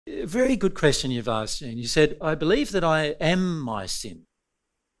a very good question you've asked, Jean. You said, I believe that I am my sin.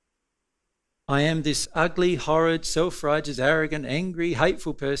 I am this ugly, horrid, self-righteous, arrogant, angry,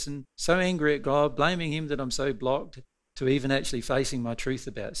 hateful person, so angry at God, blaming him that I'm so blocked to even actually facing my truth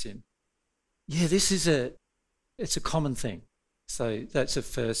about sin. Yeah, it's a common thing. So that's the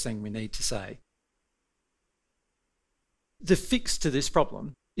first thing we need to say. The fix to this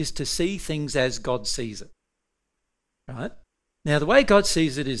problem is to see things as God sees it. Right? Now, the way God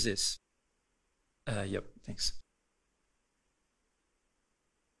sees it is this. Yep, thanks.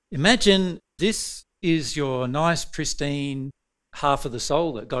 Imagine this is your nice, pristine half of the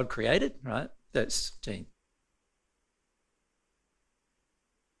soul that God created, right? That's Jean.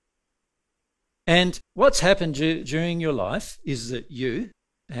 And what's happened during your life is that you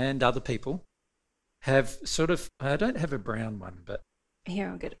and other people have sort of, I don't have a brown one, but... Here,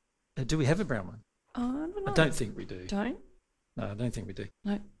 I'll get it. Do we have a brown one? I don't know. I don't think we do. Don't? No, I don't think we do.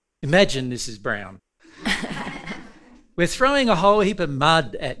 No. Imagine this is brown. We're throwing a whole heap of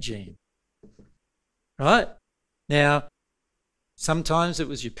mud at Jean. Right? Now, sometimes it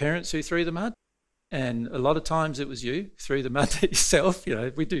was your parents who threw the mud, and a lot of times it was you threw the mud at yourself. You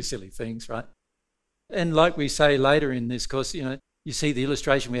know, we do silly things, right? And like we say later in this course, you know, you see the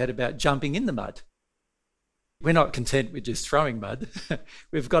illustration we had about jumping in the mud. We're not content with just throwing mud.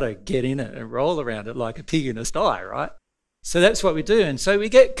 We've got to get in it and roll around it like a pig in a sty, right? So that's what we do. And so we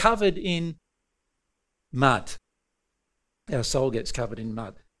get covered in mud. Our soul gets covered in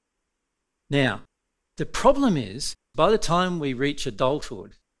mud. Now, the problem is, by the time we reach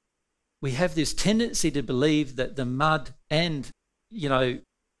adulthood, we have this tendency to believe that the mud and, you know,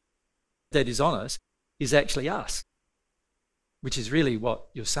 that is on us is actually us, which is really what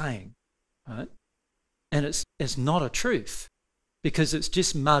you're saying, right? And it's not a truth, because it's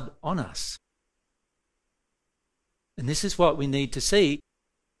just mud on us. And this is what we need to see.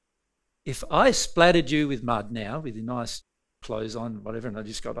 If I splattered you with mud now, with your nice clothes on, whatever, and I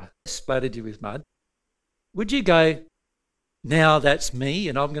just splattered you with mud, would you go, now that's me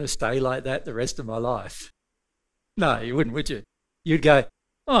and I'm going to stay like that the rest of my life? No, you wouldn't, would you? You'd go,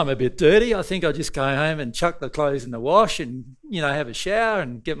 oh, I'm a bit dirty. I think I'll just go home and chuck the clothes in the wash and, you know, have a shower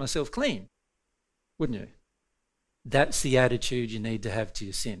and get myself clean. Wouldn't you? That's the attitude you need to have to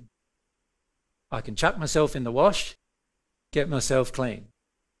your sin. I can chuck myself in the wash, get myself clean.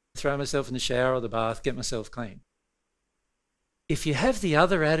 Throw myself in the shower or the bath, get myself clean. If you have the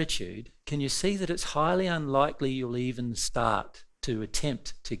other attitude, can you see that it's highly unlikely you'll even start to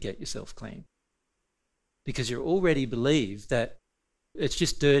attempt to get yourself clean? Because you already believe that it's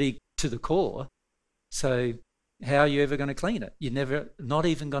just dirty to the core, so how are you ever going to clean it? You're not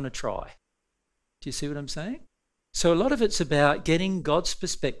even going to try. Do you see what I'm saying? So a lot of it's about getting God's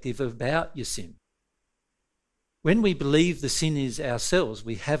perspective about your sin. When we believe the sin is ourselves,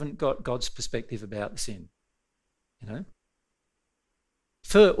 we haven't got God's perspective about the sin. You know?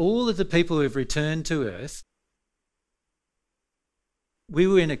 For all of the people who have returned to earth, we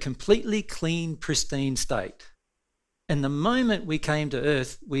were in a completely clean, pristine state. And the moment we came to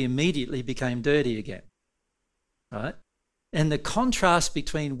earth, we immediately became dirty again. Right? And the contrast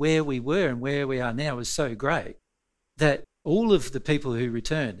between where we were and where we are now is so great that all of the people who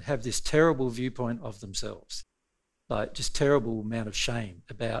returned have this terrible viewpoint of themselves, like just terrible amount of shame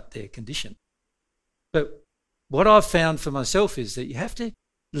about their condition. But what I've found for myself is that you have to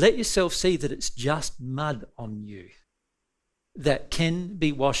let yourself see that it's just mud on you that can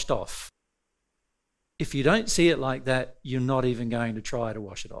be washed off. If you don't see it like that, you're not even going to try to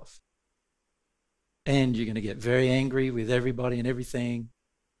wash it off. And you're going to get very angry with everybody and everything.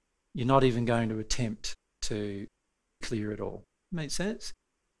 You're not even going to attempt to clear it all. Make sense?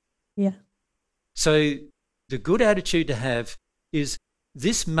 Yeah. So the good attitude to have is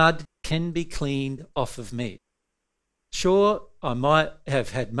this mud can be cleaned off of me. Sure, I might have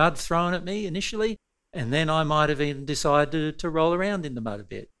had mud thrown at me initially, and then I might have even decided to roll around in the mud a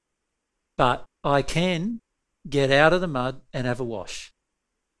bit. But I can get out of the mud and have a wash.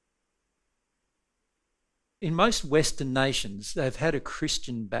 In most Western nations, they've had a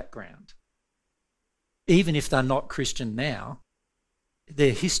Christian background. Even if they're not Christian now,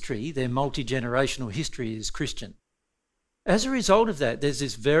 their history, their multi-generational history is Christian. As a result of that, there's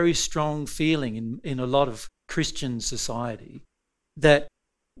this very strong feeling in a lot of Christian society that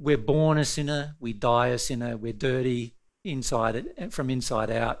we're born a sinner, we die a sinner, we're dirty from inside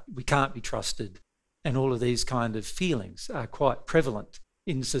out, we can't be trusted. And all of these kind of feelings are quite prevalent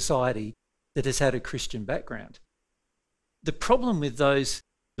in society that has had a Christian background. The problem with those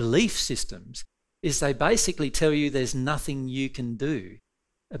belief systems is they basically tell you there's nothing you can do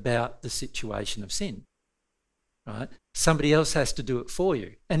about the situation of sin. right? Somebody else has to do it for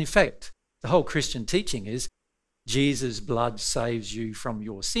you. And in fact, the whole Christian teaching is Jesus' blood saves you from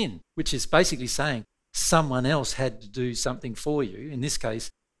your sin, which is basically saying someone else had to do something for you. In this case,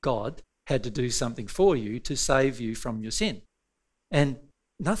 God had to do something for you to save you from your sin. And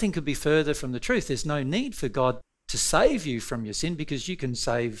nothing could be further from the truth. There's no need for God to save you from your sin because you can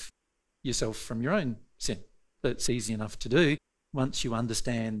save yourself from your own sin. That's easy enough to do once you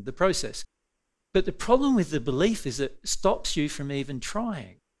understand the process. But the problem with the belief is it stops you from even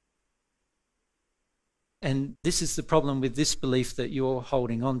trying. And this is the problem with this belief that you're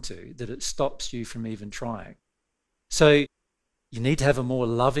holding on to, that it stops you from even trying. So you need to have a more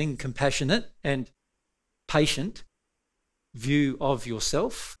loving, compassionate, and patient view of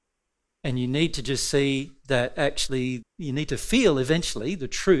yourself. And you need to just see that actually you need to feel eventually the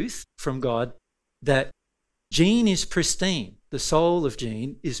truth from God that Jean is pristine. The soul of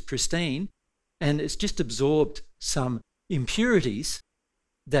Jean is pristine, and it's just absorbed some impurities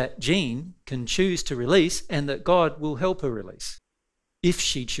that Jean can choose to release and that God will help her release if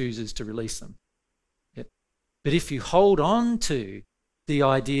she chooses to release them. Yep. But if you hold on to the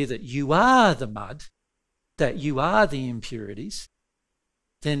idea that you are the mud, that you are the impurities,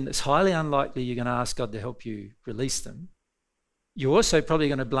 then it's highly unlikely you're going to ask God to help you release them. You're also probably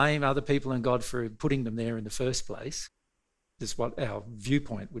going to blame other people and God for putting them there in the first place. That's what our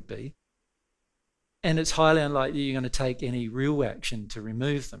viewpoint would be. And it's highly unlikely you're going to take any real action to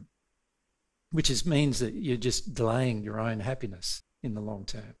remove them, which means that you're just delaying your own happiness in the long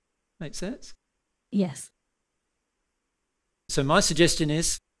term. Make sense? Yes. So my suggestion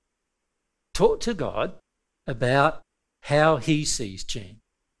is talk to God about how he sees Jean.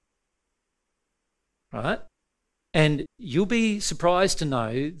 Right? And you'll be surprised to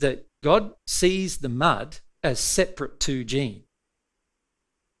know that God sees the mud as separate to Jean.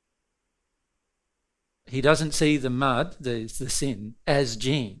 He doesn't see the mud, the sin, as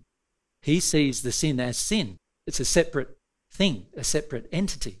Jean. He sees the sin as sin. It's a separate thing, a separate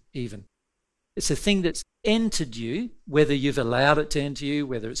entity even. It's a thing that's entered you, whether you've allowed it to enter you,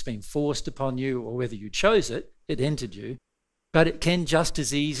 whether it's been forced upon you, or whether you chose it, it entered you. But it can just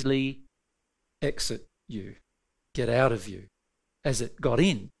as easily exit you, get out of you, as it got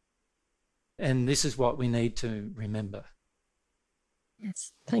in. And this is what we need to remember.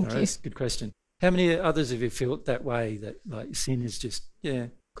 Yes, thank you. Right, good question. How many others have you felt that way, that like sin is just,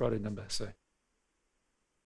 quite a number, so.